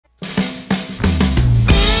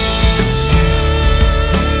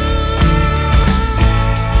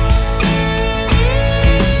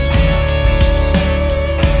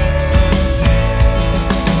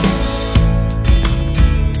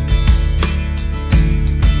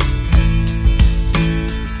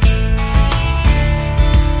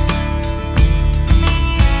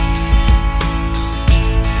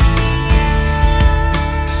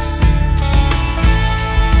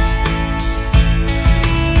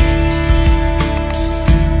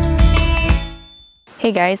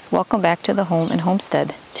Hey guys, welcome back to the home and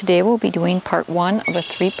homestead. Today we'll be doing part one of a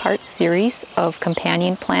three-part series of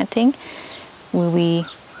companion planting. We'll be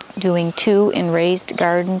doing 2 in raised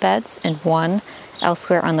garden beds and 1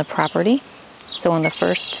 elsewhere on the property. So in the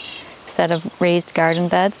first set of raised garden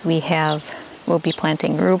beds we'll be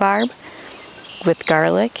planting rhubarb with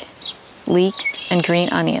garlic, leeks, and green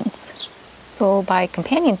onions. So by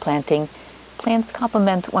companion planting, plants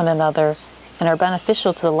complement one another and are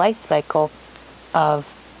beneficial to the life cycle of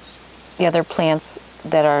the other plants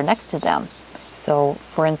that are next to them. So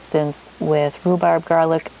for instance, with rhubarb,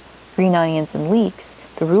 garlic, green onions, and leeks,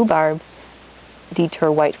 the rhubarbs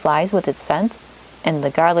deter white flies with its scent, and the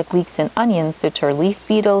garlic, leeks, and onions deter leaf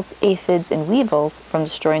beetles, aphids, and weevils from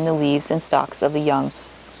destroying the leaves and stalks of the young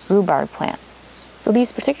rhubarb plant. So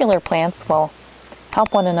these particular plants will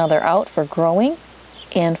help one another out for growing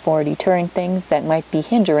and for deterring things that might be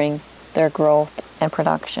hindering their growth and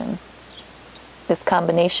production. This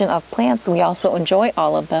combination of plants, we also enjoy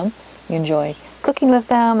all of them. We enjoy cooking with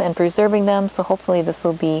them and preserving them, so hopefully this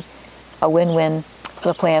will be a win-win for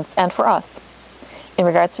the plants and for us. In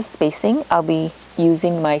regards to spacing, I'll be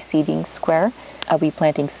using my seeding square. I'll be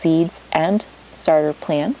planting seeds and starter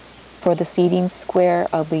plants. For the seeding square,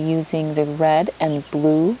 I'll be using the red and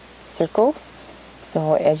blue circles.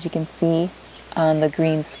 So as you can see on the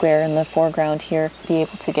green square in the foreground here, be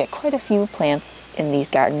able to get quite a few plants in these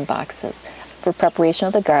garden boxes. For preparation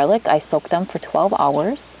of the garlic, I soaked them for 12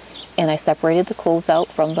 hours and I separated the cloves out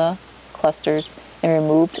from the clusters and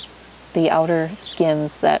removed the outer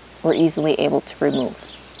skins that were easily able to remove.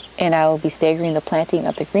 And I will be staggering the planting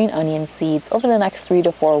of the green onion seeds over the next 3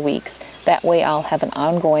 to 4 weeks. That way I'll have an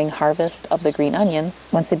ongoing harvest of the green onions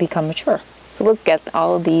once they become mature. So let's get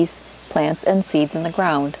all of these plants and seeds in the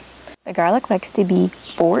ground. The garlic likes to be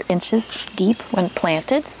 4 inches deep when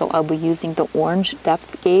planted, so I'll be using the orange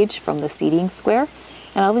depth gauge from the seeding square.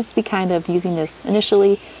 And I'll just be kind of using this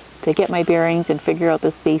initially to get my bearings and figure out the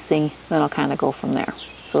spacing, then I'll kind of go from there.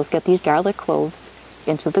 So let's get these garlic cloves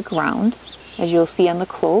into the ground. As you'll see on the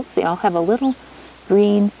cloves, they all have a little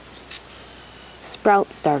green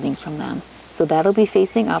sprout starting from them. So that'll be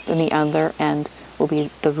facing up, and the other end will be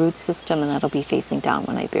the root system, and that'll be facing down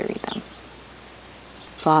when I bury them.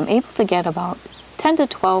 So I'm able to get about 10 to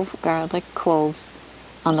 12 garlic cloves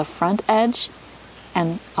on the front edge,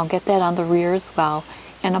 and I'll get that on the rear as well,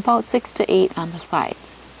 and about 6 to 8 on the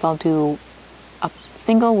sides. So I'll do a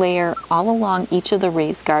single layer all along each of the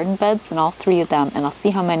raised garden beds and all 3 of them, and I'll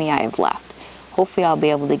see how many I have left. Hopefully I'll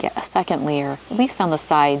be able to get a second layer, at least on the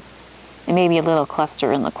sides, and maybe a little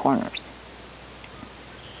cluster in the corners.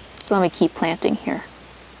 So let me keep planting here.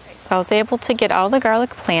 So I was able to get all the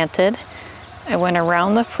garlic planted. I went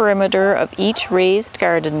around the perimeter of each raised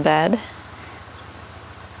garden bed,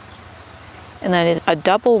 and then I did a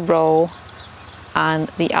double row on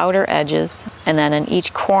the outer edges, and then in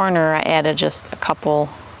each corner I added just a couple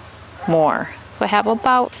more. So I have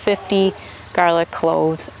about 50 garlic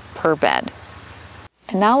cloves per bed.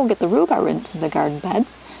 And now we'll get the rhubarb into the garden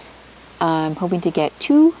beds. I'm hoping to get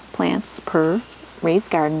 2 plants per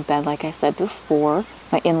raised garden bed, like I said before.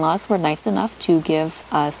 My in-laws were nice enough to give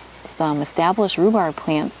us some established rhubarb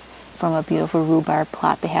plants from a beautiful rhubarb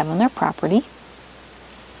plot they have on their property.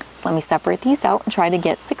 So let me separate these out and try to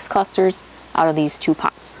get 6 clusters out of these 2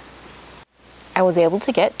 pots. I was able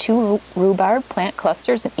to get 2 rhubarb plant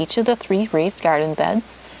clusters in each of the 3 raised garden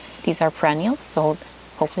beds. These are perennials, so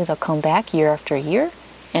hopefully they'll come back year after year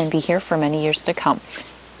and be here for many years to come.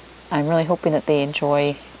 I'm really hoping that they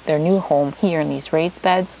enjoy their new home here in these raised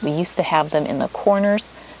beds. We used to have them in the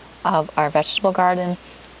corners of our vegetable garden,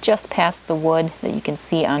 just past the wood that you can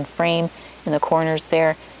see on frame in the corners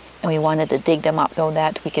there, and we wanted to dig them up so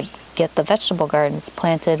that we could get the vegetable gardens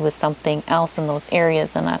planted with something else in those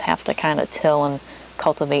areas and not have to kind of till and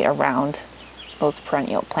cultivate around those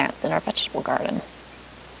perennial plants in our vegetable garden.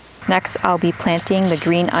 Next, I'll be planting the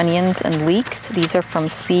green onions and leeks. These are from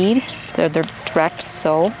seed. They're direct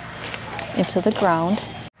sow into the ground.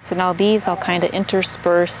 So now these I'll kind of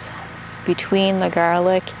intersperse between the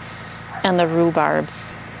garlic and the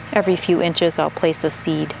rhubarbs. Every few inches I'll place a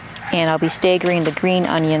seed, and I'll be staggering the green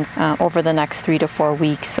onion over the next 3 to 4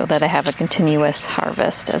 weeks so that I have a continuous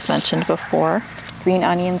harvest, as mentioned before. Green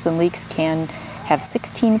onions and leeks can have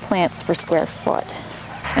 16 plants per square foot,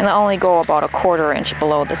 and they'll only go about a 1/4 inch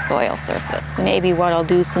below the soil surface. So maybe what I'll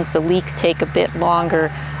do, since the leeks take a bit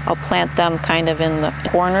longer, I'll plant them kind of in the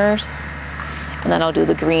corners, and then I'll do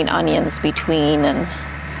the green onions between and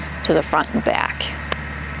to the front and back.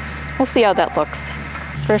 We'll see how that looks.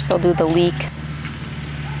 First I'll do the leeks.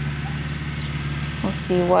 We'll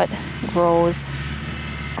see what grows.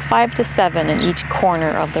 5 to 7 in each corner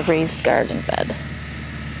of the raised garden bed.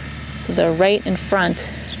 So they're right in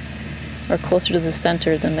front or closer to the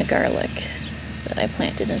center than the garlic that I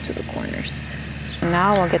planted into the corners.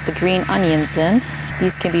 Now I'll get the green onions in.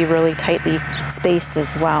 These can be really tightly spaced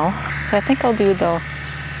as well. So I think I'll do the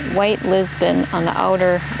white Lisbon on the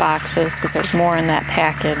outer boxes because there's more in that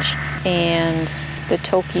package, and the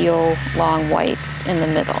Tokyo long whites in the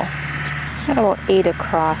middle. Got about 8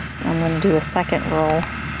 across. I'm going to do a second row.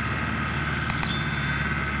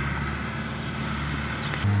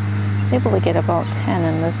 I was able to get about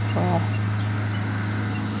 10 in this row.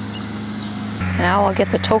 Now I'll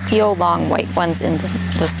get the Tokyo long white ones in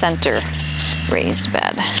the center raised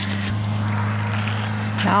bed.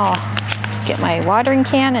 Now I'll get my watering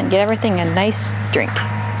can and get everything a nice drink.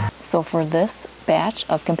 So for this batch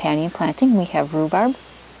of companion planting, we have rhubarb,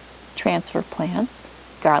 transfer plants,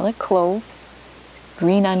 garlic cloves,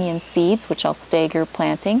 green onion seeds, which I'll stagger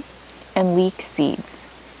planting, and leek seeds.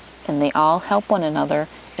 And they all help one another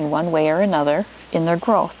in one way or another in their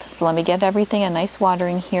growth. So let me get everything a nice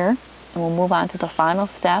watering here, and we'll move on to the final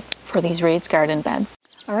step for these raised garden beds.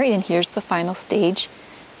 All right, and here's the final stage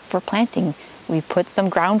for planting. We put some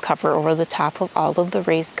ground cover over the top of all of the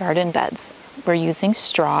raised garden beds. We're using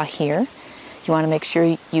straw here. You want to make sure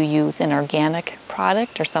you use an organic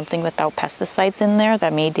product or something without pesticides in there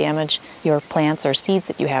that may damage your plants or seeds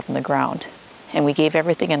that you have in the ground. And we gave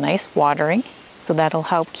everything a nice watering, so that'll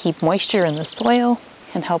help keep moisture in the soil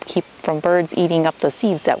and help keep from birds eating up the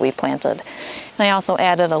seeds that we planted. And I also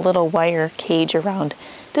added a little wire cage around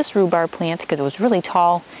this rhubarb plant because it was really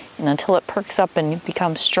tall, and until it perks up and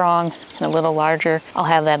becomes strong and a little larger, I'll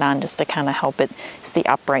have that on just to kind of help it stay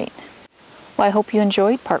upright. Well, I hope you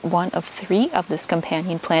enjoyed part 1 of 3 of this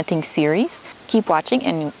companion planting series. Keep watching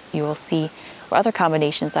and you will see what other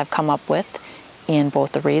combinations I've come up with in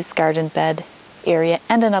both the raised garden bed area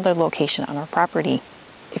and another location on our property.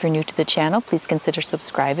 If you're new to the channel, please consider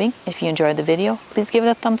subscribing. If you enjoyed the video, please give it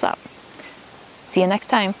a thumbs up. See you next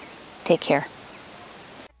time. Take care.